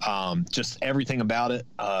 Just everything about it.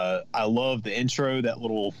 I love the intro, that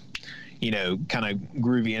little, kind of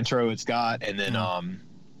groovy intro it's got. And then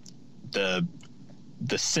the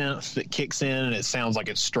synth that kicks in, and it sounds like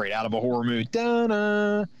it's straight out of a horror movie.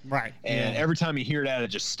 Da-na. Right. And every time you hear that, it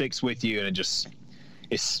just sticks with you, and it just...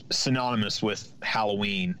 it's synonymous with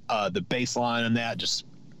Halloween. The bass line on that just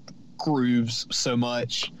grooves so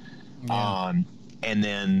much. Yeah. And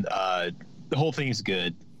then the whole thing is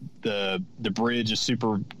good. The bridge is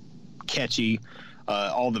super catchy.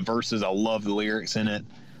 All the verses, I love the lyrics in it.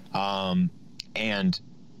 And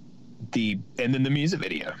then the music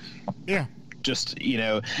video. Yeah. Just,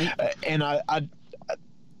 and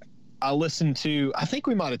I listened to, I think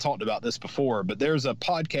we might have talked about this before, but there's a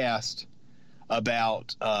podcast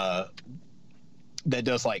about that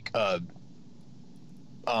does like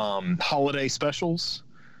holiday specials.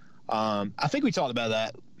 I think we talked about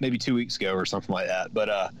that maybe 2 weeks ago or something like that,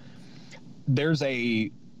 but there's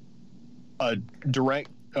a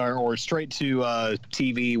direct or straight to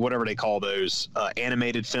TV, whatever they call those,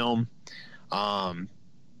 animated film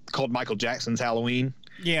called Michael Jackson's Halloween.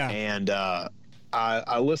 Yeah. And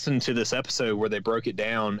I listened to this episode where they broke it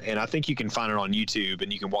down, and I think you can find it on YouTube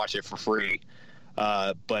and you can watch it for free.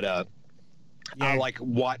 But I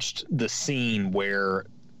watched the scene where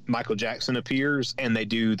Michael Jackson appears and they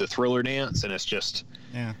do the Thriller dance, and it's just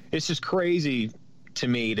crazy to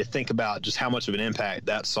me to think about just how much of an impact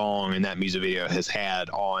that song and that music video has had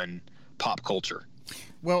on pop culture.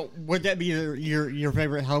 Well, would that be your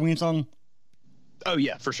favorite Halloween song? Oh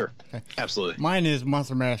yeah, for sure. Okay. Absolutely. Mine is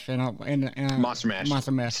Monster Mash, and Monster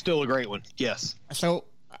Mash. Still a great one. Yes. So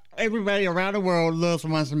everybody around the world loves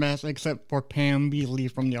Monster Mash except for Pam Beasley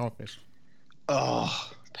from The Office.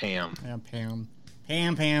 Oh, Pam. Yeah, Pam.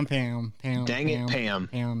 Dang it,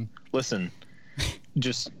 Pam. Listen,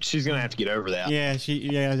 she's gonna have to get over that. Yeah,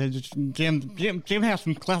 Jim has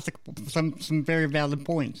some very valid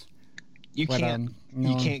points. You can't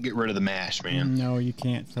get rid of the mash, man. No, you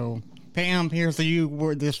can't. So, Pam, here's to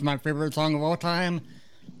you. This is my favorite song of all time.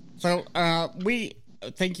 So, we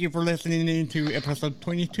thank you for listening to episode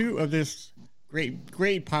 22 of this great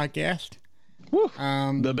podcast. Woo,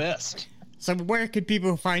 the best. So, where could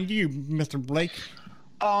people find you, Mr. Blake?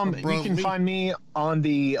 You can find me on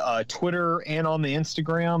the Twitter and on the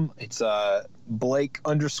Instagram. It's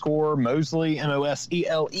Blake_Moseley, Moseley,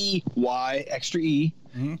 extra E.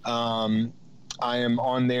 Mm-hmm. I am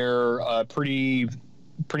on there pretty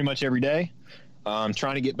much every day. I'm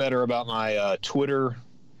trying to get better about my Twitter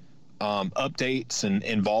updates and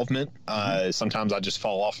involvement. Sometimes I just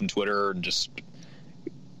fall off on Twitter and just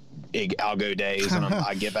I'll go days, and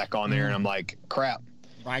I get back on there and I'm like, crap.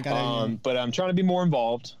 But I'm trying to be more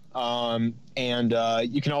involved. And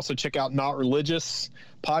you can also check out Not Religious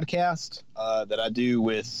podcast that I do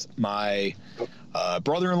with my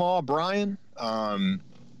brother-in-law, Brian.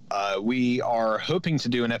 We are hoping to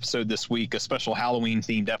do an episode this week, a special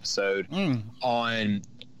Halloween-themed episode on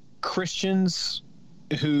Christians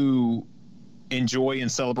who enjoy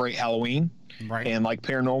and celebrate Halloween, right, and like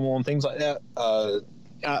paranormal and things like that.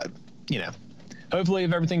 Hopefully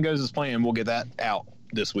if everything goes as planned, we'll get that out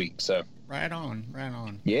this week. So right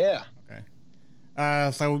on. Yeah. Okay.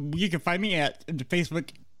 So you can find me at Facebook,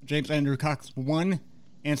 James Andrew Cox 1,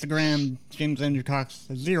 Instagram, James Andrew Cox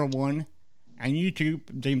 01, and YouTube,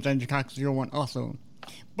 James Andrew Cox 01 also.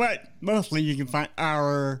 But mostly you can find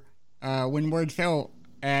our When Words Fail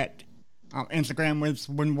at Instagram with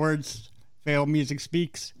When Words Fail Music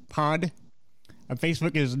Speaks Pod.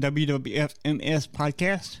 Facebook is WWFMS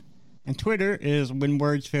Podcast. And Twitter is When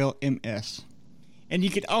Words Fail MS. And you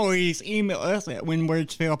can always email us at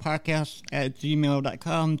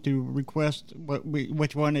whenwordsfailpodcast@gmail.com to request what you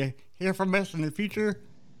want to hear from us in the future.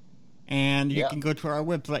 And you can go to our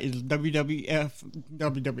website. It's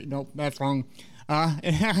nope, that's wrong.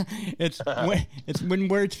 It's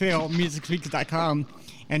whenwordsfailmusicspeaks.com.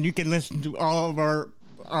 And you can listen to all of our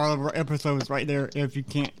episodes right there if you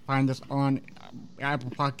can't find us on Apple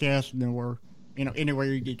Podcasts or anywhere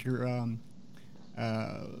you get your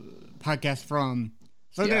podcast from.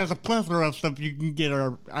 So there's a plethora of stuff you can get.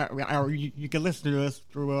 You can listen to us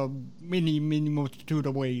through many multitude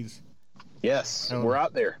of ways. Yes, so we're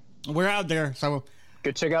out there. So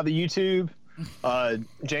go check out the YouTube.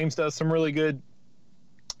 James does some really good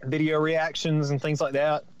video reactions and things like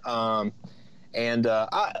that.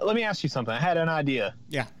 Let me ask you something. I had an idea.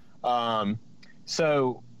 Yeah.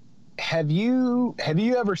 So have you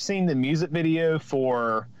ever seen the music video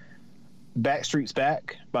for Backstreet's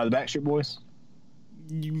Back by the Backstreet Boys?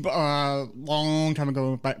 Long time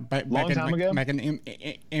ago. Back in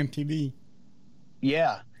MTV.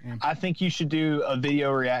 Yeah. I think you should do a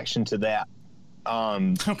video reaction to that.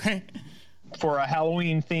 Okay. For a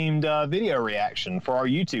Halloween themed video reaction for our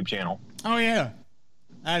YouTube channel. Oh yeah.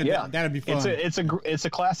 That'd be fun. It's a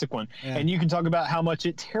classic one, and you can talk about how much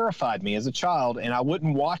it terrified me as a child, and I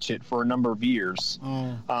wouldn't watch it for a number of years,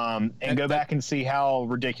 go back and see how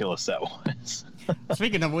ridiculous that was.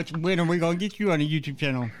 Speaking of which, when are we gonna get you on a YouTube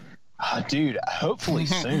channel? Dude, hopefully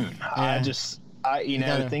soon.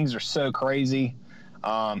 Things are so crazy.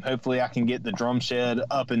 Hopefully, I can get the drum shed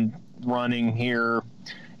up and running here,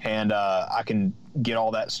 and I can get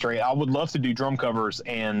all that straight. I would love to do drum covers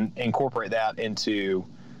and incorporate that into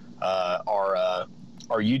our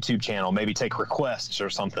YouTube channel. Maybe take requests or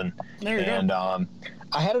something. There you go.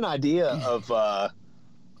 I had an idea of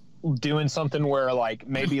doing something where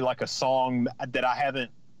maybe a song that I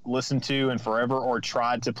haven't listened to in forever or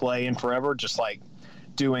tried to play in forever, just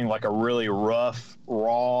doing a really rough,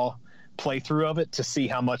 raw playthrough of it to see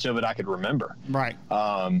how much of it I could remember. Right.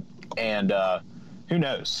 Who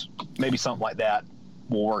knows? Maybe something like that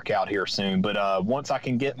will work out here soon. But once I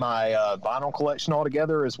can get my vinyl collection all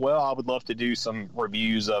together as well, I would love to do some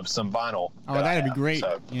reviews of some vinyl. Oh, that'd be great.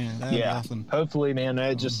 So, that'd be awesome. Hopefully, man.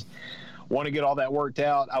 I just want to get all that worked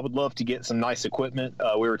out. I would love to get some nice equipment.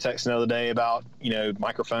 We were texting the other day about,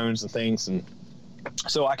 microphones and things, and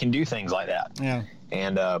so I can do things like that. Yeah.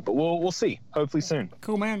 And but we'll see. Hopefully soon.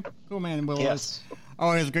 Cool, man. Well, yes. It's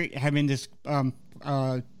always great having this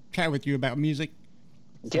chat with you about music.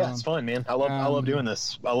 Yeah, it's fun, man. I love doing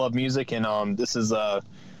this. I love music, and this is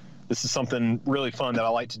something really fun that I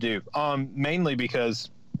like to do. Mainly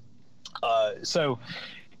because, so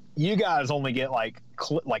you guys only get like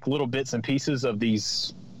little bits and pieces of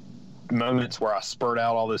these moments where I spurt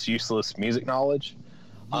out all this useless music knowledge.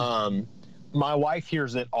 My wife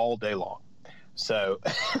hears it all day long, so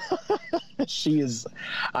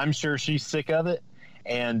I'm sure she's sick of it,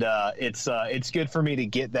 and it's good for me to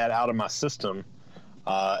get that out of my system.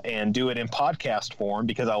 And do it in podcast form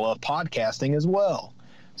because I love podcasting as well.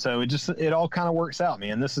 So it all kind of works out,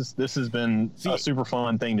 man. This has been a super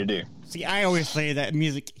fun thing to do. See, I always say that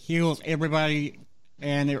music heals everybody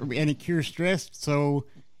and it cures stress. So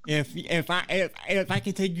if I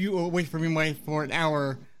can take you away from your wife for an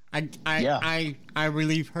hour, I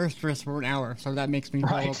relieve her stress for an hour. So that makes me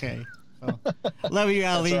feel okay. So, love you,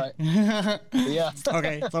 Ali. That's right. Yeah.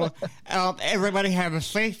 Okay. So, everybody have a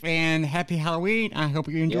safe and happy Halloween. I hope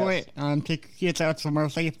you enjoy it. Take your kids out somewhere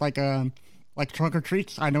safe, like trunk or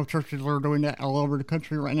treats. I know churches are doing that all over the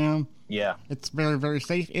country right now. Yeah. It's very, very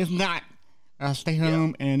safe. If not, stay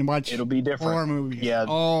home and watch. It'll be different. Horror movies.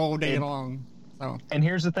 All day long. So. And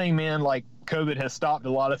here's the thing, man. COVID has stopped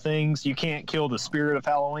a lot of things. You can't kill the spirit of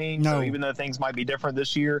Halloween. No. So even though things might be different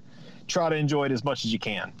this year, try to enjoy it as much as you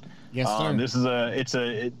can. Yes, sir. This is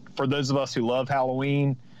for those of us who love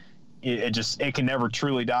Halloween, it can never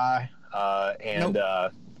truly die. and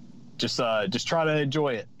just try to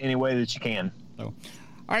enjoy it any way that you can. So, all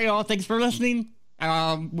right, y'all. Thanks for listening.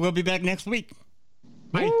 We'll be back next week.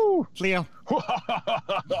 Bye. Woo! Leo.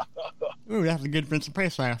 Ooh, that's a good Vincent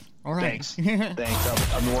Price laugh. All right. Thanks. I've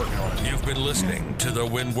been working on it. You've been listening to the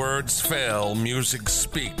When Words Fail, Music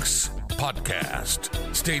Speaks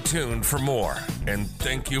podcast. Stay tuned for more, and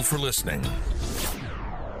thank you for listening.